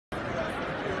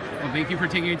Well, thank you for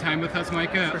taking time with us,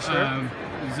 Micah. For sure.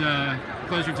 It was a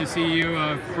pleasure to see you.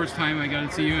 First time I got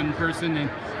to see you in person, and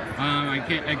I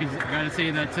got to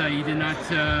say that you did not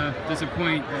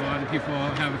disappoint. A lot of people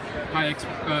have high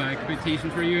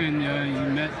expectations for you, and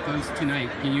you met those tonight.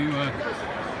 Can you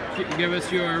give us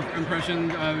your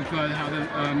impression of how the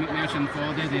match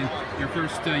unfolded in your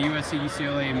first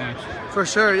USC-UCLA match? For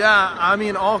sure, yeah. I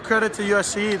mean, all credit to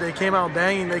USC. They came out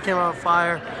banging. They came out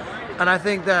fire. And I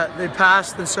think that they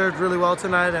passed and served really well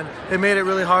tonight, and they made it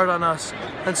really hard on us.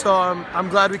 And so I'm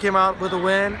glad we came out with a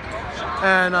win,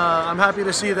 and I'm happy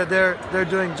to see that they're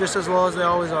doing just as well as they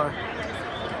always are.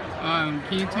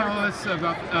 Can you tell us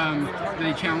about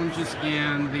the challenges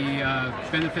and the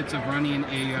benefits of running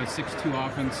a 6-2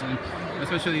 offense, and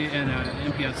especially in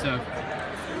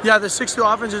MPSF? Yeah, the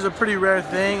 6-2 offense is a pretty rare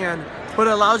thing, and what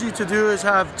it allows you to do is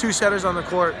have two setters on the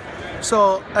court.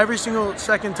 So every single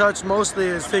second touch mostly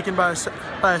is taken by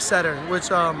a setter, which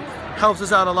helps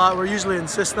us out a lot. We're usually in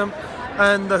system.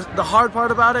 And the hard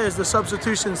part about it is the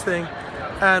substitutions thing.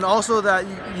 And also that,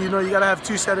 you got to have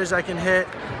two setters that can hit,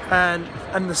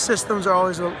 and the systems are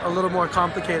always a little more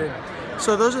complicated.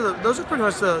 So those are pretty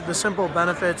much the simple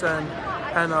benefits and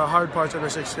hard parts of the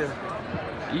 6-2.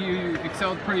 You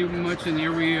excelled pretty much in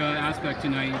every aspect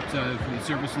tonight, from the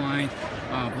service line,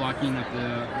 blocking at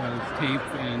the tape,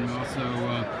 and also,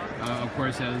 of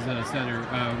course, as a setter.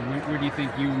 Where do you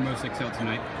think you most excelled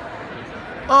tonight?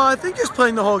 I think just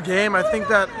playing the whole game. I think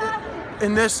that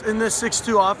in this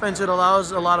 6-2 offense, it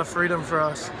allows a lot of freedom for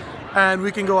us. And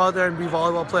we can go out there and be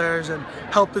volleyball players and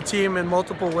help the team in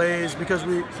multiple ways, because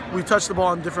we touch the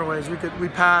ball in different ways. We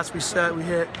pass, we set, we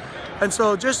hit. And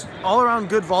so just all around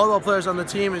good volleyball players on the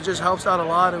team, it just helps out a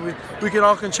lot, and we can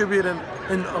all contribute in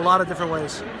a lot of different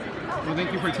ways. Well,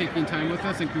 thank you for taking time with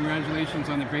us, and congratulations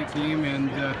on the great game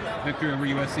and victory over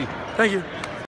USC. Thank you.